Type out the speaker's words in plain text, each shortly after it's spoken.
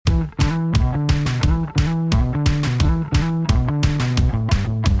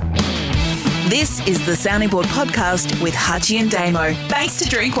This is the Sounding Board podcast with Hutchie and Damo. Thanks to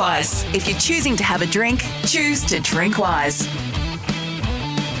Drinkwise. If you're choosing to have a drink, choose to drink wise.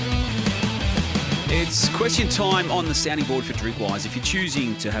 It's question time on the Sounding Board for Drinkwise. If you're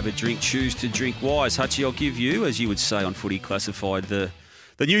choosing to have a drink, choose to drink wise. Hutchie, I'll give you, as you would say on footy classified, the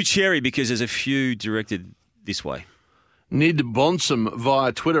new cherry because there's a few directed this way. Nid Bonsom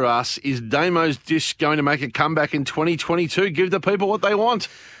via Twitter asks, is Damo's dish going to make a comeback in 2022? Give the people what they want.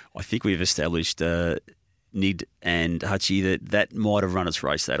 I think we've established, Nid and Hutchie, that might have run its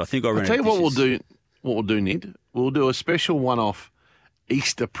race. I'll tell you what we'll do, Nid. We'll do a special one-off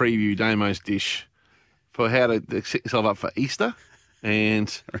Easter preview Damo's dish for how to set yourself up for Easter.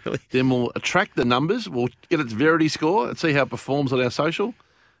 And then we'll attract the numbers. We'll get its Verity score and see how it performs on our social.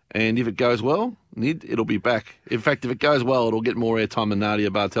 And if it goes well, Nid, it'll be back. In fact, if it goes well, it'll get more airtime than Nadia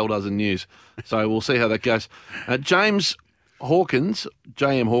Bartel does in news. So we'll see how that goes. James Hawkins,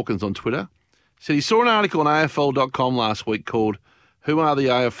 JM Hawkins on Twitter, said he saw an article on AFL.com last week called Who Are the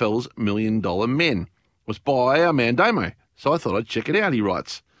AFL's $1 Million Men? It was by our man Damo. So I thought I'd check it out, he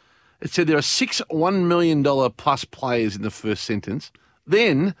writes. It said there are 6 $1 million plus players in the first sentence.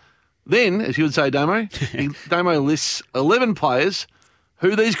 Then, as you would say, Damo, Damo lists 11 players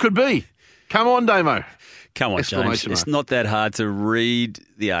who these could be. Come on, Damo. Come on, James. It's not that hard to read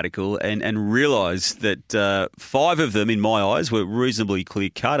the article and realise that 5 of them, in my eyes, were reasonably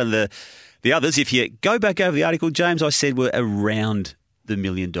clear-cut. And the others, if you go back over the article, James, I said were around the $1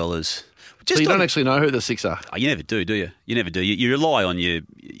 million. So you don't actually know who the 6 are? Oh, you never do you? You never do. You rely on your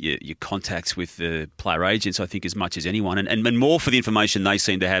contacts with the player agents, I think, as much as anyone, and more for the information they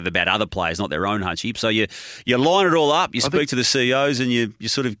seem to have about other players, not their own, Hutchie. So you line it all up, you speak to the CEOs, and you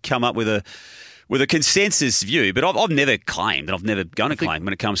sort of come up with a consensus view. But I've never claimed, and I've never going to claim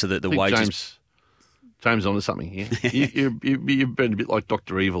when it comes to the wages. James onto something here. You've been a bit like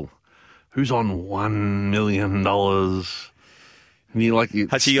Dr. Evil. Who's on $1 million? And you like your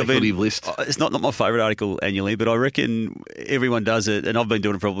speculative list. It's not my favourite article annually, but I reckon everyone does it, and I've been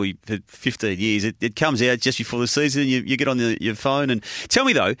doing it probably for 15 years. It comes out just before the season. You get on your phone and tell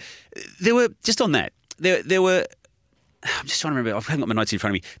me though, there were just on that. There were. I'm just trying to remember. I haven't got my notes in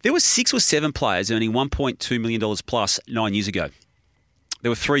front of me. There were 6 or 7 players earning $1.2 million plus 9 years ago. There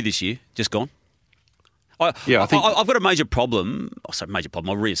were 3 this year, just gone. I think I've got a major problem. I'll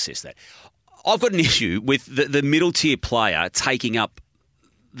reassess that. I've got an issue with the middle tier player taking up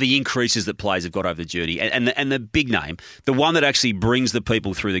the increases that players have got over the journey, and the big name, the one that actually brings the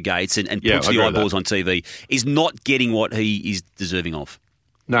people through the gates and puts the eyeballs on TV, is not getting what he is deserving of.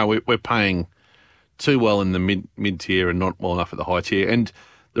 No, we're paying too well in the mid tier and not well enough at the high tier. And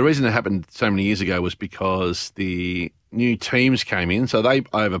the reason it happened so many years ago was because the new teams came in, so they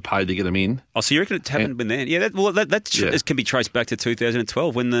overpaid to get them in. Oh, so you reckon it hadn't been there? Yeah, that can be traced back to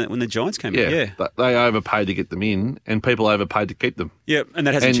 2012 when the Giants came in. Yeah, they overpaid to get them in, and people overpaid to keep them. Yeah, and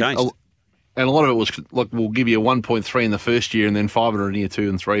that hasn't changed. And a lot of it was like, we'll give you 1.3 in the first year and then 500 in year 2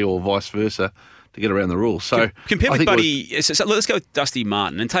 and 3, or vice versa, to get around the rules. So compare with Buddy. So let's go with Dusty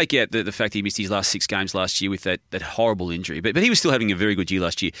Martin and take out the fact he missed his last 6 games last year with that horrible injury, but he was still having a very good year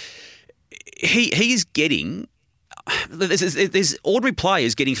last year. He is getting. There's ordinary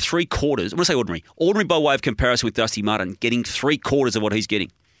players getting 3/4. I want to say ordinary by way of comparison with Dusty Martin, getting 3/4 of what he's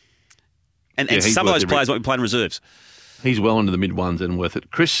getting. And some of those players might be playing reserves. He's well into the mid ones and worth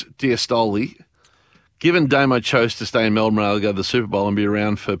it. Chris Diastoli, given Damo chose to stay in Melbourne rather than go to the Super Bowl and be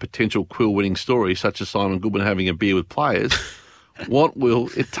around for potential quill-winning stories such as Simon Goodwin having a beer with players, what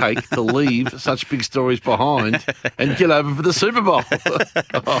will it take to leave such big stories behind and get over for the Super Bowl?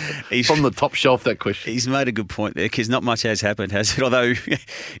 From the top shelf, that question. He's made a good point there because not much has happened, has it? Although,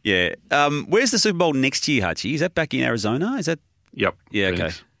 yeah. Where's the Super Bowl next year, Hutchie? Is that back in Arizona? Is that? Yep. Yeah, okay.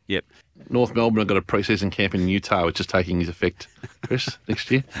 Yep. North Melbourne have got a pre-season camp in Utah, which is taking his effect, Chris, next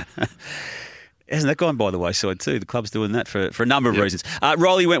year. Hasn't that gone by the wayside too? The club's doing that for a number of reasons.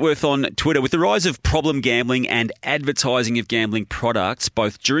 Riley Wentworth on Twitter. With the rise of problem gambling and advertising of gambling products,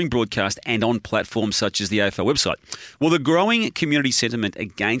 both during broadcast and on platforms such as the AFL website, will the growing community sentiment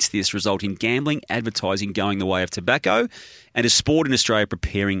against this result in gambling advertising going the way of tobacco, and is sport in Australia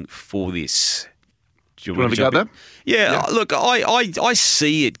preparing for this? Do you want to go there? Yeah, look, I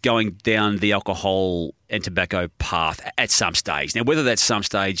see it going down the alcohol and tobacco path at some stage. Now, whether that some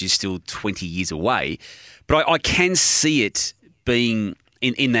stage is still 20 years away, but I can see it being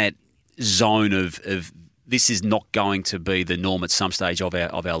in that zone of this is not going to be the norm at some stage of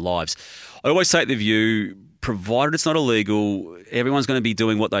our lives. I always take the view, provided it's not illegal, everyone's going to be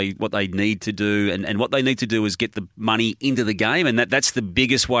doing what they need to do, and what they need to do is get the money into the game, and that's the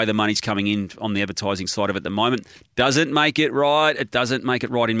biggest way the money's coming in on the advertising side of it at the moment. Doesn't make it right. It doesn't make it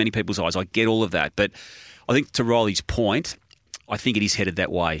right in many people's eyes. I get all of that, but I think to Riley's point, I think it is headed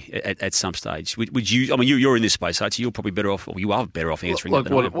that way at some stage. Would you? I mean, you're in this space, Archie. You're probably better off, or you are better off answering that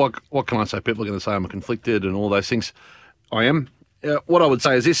than I am. What can I say? People are going to say I'm conflicted and all those things. I am. What I would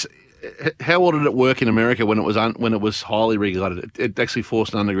say is this. How well did it work in America when it was highly regulated? It actually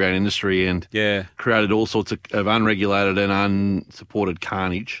forced an underground industry and created all sorts of unregulated and unsupported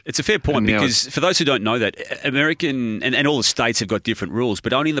carnage. It's a fair point because for those who don't know that, American and all the states have got different rules,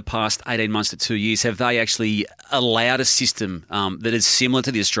 but only in the past 18 months to 2 years have they actually allowed a system that is similar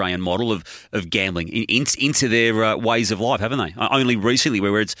to the Australian model of gambling into their ways of life, haven't they? Only recently,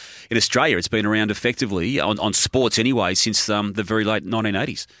 where it's in Australia, it's been around effectively on sports anyway since the very late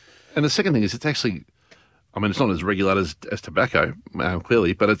 1980s. And the second thing is it's actually, I mean, it's not as regulated as tobacco,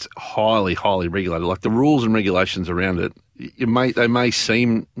 clearly, but it's highly, highly regulated. Like the rules and regulations around it, they may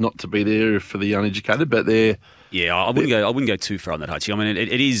seem not to be there for the uneducated, but they're... Yeah, I wouldn't go too far on that, Hutchie. I mean,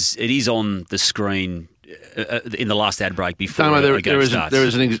 it is on the screen in the last ad break before the game starts. There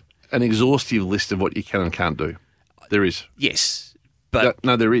is an exhaustive list of what you can and can't do. There is. Yes, but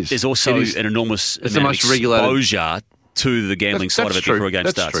no, there is. There's also an enormous amount of exposure to the gambling side of it before a game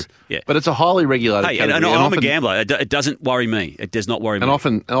starts. True. Yeah. But it's a highly regulated category. And I'm a gambler. It doesn't worry me. It does not worry me. And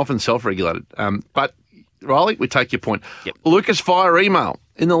often self-regulated. But, Riley, we take your point. Yep. Lucas via email.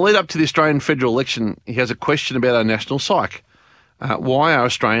 In the lead-up to the Australian federal election, he has a question about our national psyche. Why are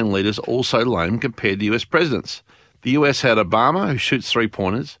Australian leaders all so lame compared to US presidents? The US had Obama, who shoots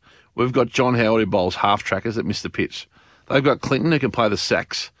three-pointers. We've got John Howard, who bowls half-trackers that miss the pitch. They've got Clinton, who can play the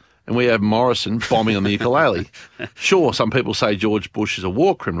sax. And we have Morrison bombing on the ukulele. Sure, some people say George Bush is a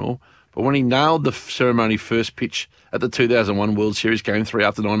war criminal, but when he nailed the ceremony first pitch at the 2001 World Series Game 3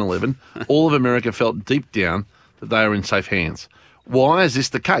 after 9/11, all of America felt deep down that they are in safe hands. Why is this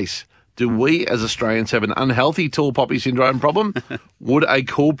the case? Do we as Australians have an unhealthy tall poppy syndrome problem? Would a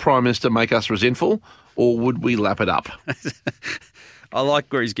cool Prime Minister make us resentful, or would we lap it up? I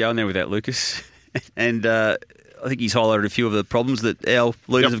like where he's going there with that, Lucas. And I think he's highlighted a few of the problems that our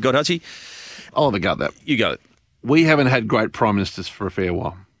leaders have got, Hutchie. I'll have a go at that. You go. We haven't had great prime ministers for a fair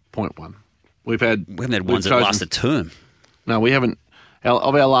while. Point one. We haven't had ones that last a term. No, we haven't.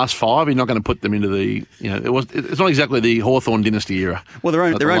 Of our last five, you're not going to put them into the, it's not exactly the Hawthorne dynasty era. Well,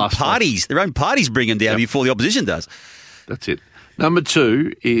 their own parties bring them down before the opposition does. That's it. Number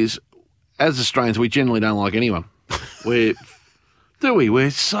two is, as Australians, we generally don't like anyone. We're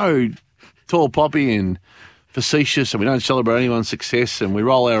so tall poppy and facetious, and we don't celebrate anyone's success, and we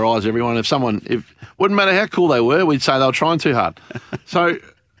roll our eyes at everyone. If wouldn't matter how cool they were, we'd say they were trying too hard. So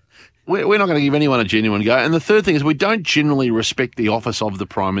we're not going to give anyone a genuine go. And the third thing is we don't generally respect the office of the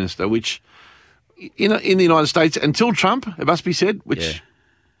Prime Minister, which in the United States, until Trump, it must be said, which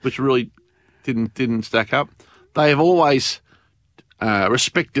really didn't stack up, they have always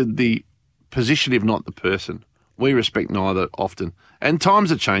respected the position, if not the person. We respect neither often. And times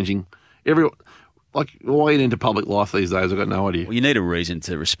are changing. Why get into public life these days? I've got no idea. Well, you need a reason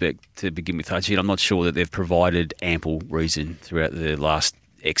to respect to begin with, Hutchie. I'm not sure that they've provided ample reason throughout the last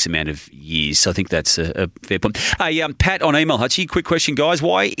X amount of years. So I think that's a fair point. Hey, Pat on email, Hutchie, quick question, guys.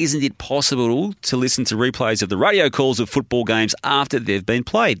 Why isn't it possible to listen to replays of the radio calls of football games after they've been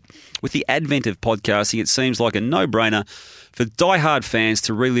played? With the advent of podcasting, it seems like a no-brainer for diehard fans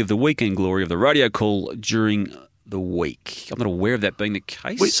to relive the weekend glory of the radio call during the week. I'm not aware of that being the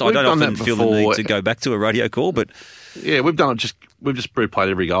case. I don't often feel the need to go back to a radio call, but yeah, we've done it. We've just replayed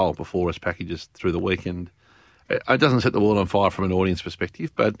every goal before as packages through the weekend. It doesn't set the world on fire from an audience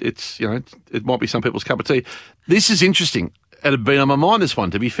perspective, but it's it might be some people's cup of tea. This is interesting. It had been on my mind, this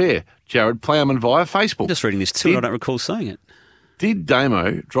one, to be fair. Jared Plowman via Facebook. I'm just reading this too, and I don't recall saying it. Did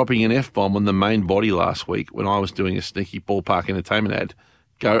Damo dropping an F-bomb on the main body last week when I was doing a sneaky ballpark entertainment ad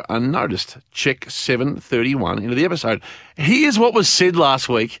go unnoticed? Check 7:31 into the episode. Here's what was said last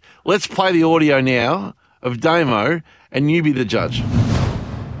week. Let's play the audio now of Damo, and you be the judge.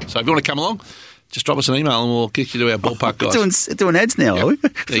 So if you want to come along, just drop us an email and we'll kick you to our ballpark guys. We're doing ads now, are we?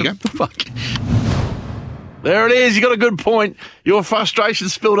 There you go. Fuck. There it is. You got a good point. Your frustration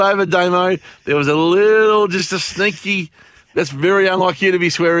spilled over, Damo. There was just a sneaky... That's very unlike you to be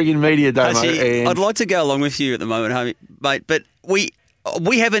swearing in media, Damo. Actually, I'd like to go along with you at the moment, homie, mate, but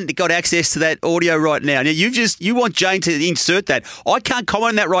we haven't got access to that audio right now. Now, you want Jane to insert that. I can't comment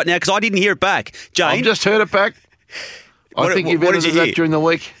on that right now because I didn't hear it back. Jane? I've just heard it back. I think you've edited that during the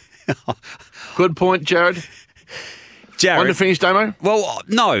week. Good point, Jared. Jared. Want to finish, Damo? Well,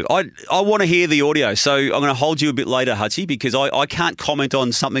 no. I want to hear the audio, so I'm going to hold you a bit later, Hutchie, because I can't comment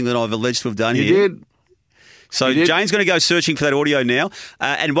on something that I've alleged to have done here. You did. So Jane's going to go searching for that audio now.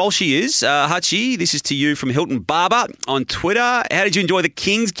 And while she is, Hutchie, this is to you from Hilton Barber on Twitter. How did you enjoy the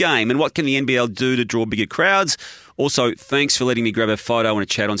Kings game and what can the NBL do to draw bigger crowds? Also, thanks for letting me grab a photo and a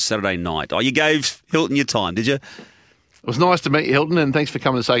chat on Saturday night. Oh, you gave Hilton your time, did you? It was nice to meet you, Hilton, and thanks for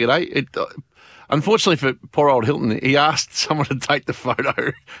coming to say good day. Unfortunately for poor old Hilton, he asked someone to take the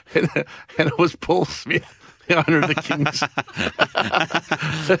photo, and it was Paul Smith, the owner of the Kings.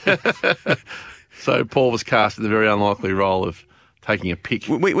 So Paul was cast in the very unlikely role of taking a pic.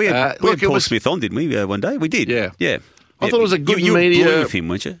 We had Paul Smith on, didn't we, one day? We did. Yeah. I thought it was a good media. You were with him,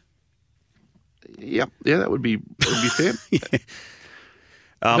 weren't you? Yeah, that would be fair.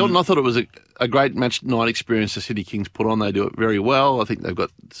 Hilton, I thought it was a great match night experience the Sydney Kings put on. They do it very well. I think they've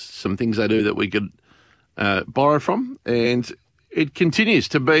got some things they do that we could borrow from, and it continues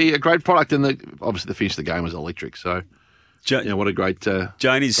to be a great product. And obviously the finish of the game was electric, so... what a great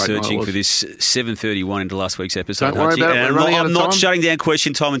Jane is searching for this 7:31 into last week's episode. Don't worry about it. I'm not shutting down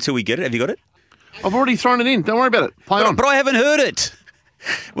question time until we get it. Have you got it? I've already thrown it in. Don't worry about it. Play on. But I haven't heard it.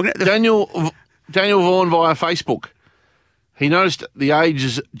 Daniel Vaughan via Facebook. He noticed the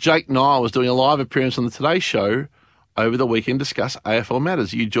Age's Jake Nile was doing a live appearance on the Today Show over the weekend to discuss AFL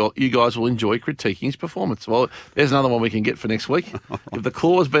matters. You guys will enjoy critiquing his performance. Well, there's another one we can get for next week. If the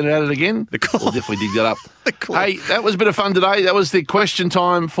Claw's been at it again, we'll definitely dig that up. Hey, that was a bit of fun today. That was the question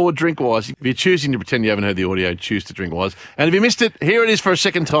time for Drinkwise. If you're choosing to pretend you haven't heard the audio, choose to Drinkwise. And if you missed it, here it is for a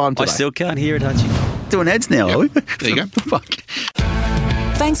second time today. I still can't hear it, Hutchie. Doing ads now, are we? There you go. Fuck.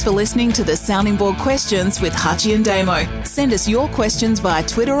 Thanks for listening to the Sounding Board Questions with Hutchie and Damo. Send us your questions via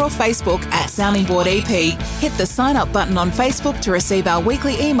Twitter or Facebook at Sounding Board EP. Hit the sign up button on Facebook to receive our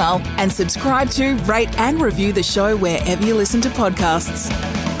weekly email and subscribe to, rate and review the show wherever you listen to podcasts.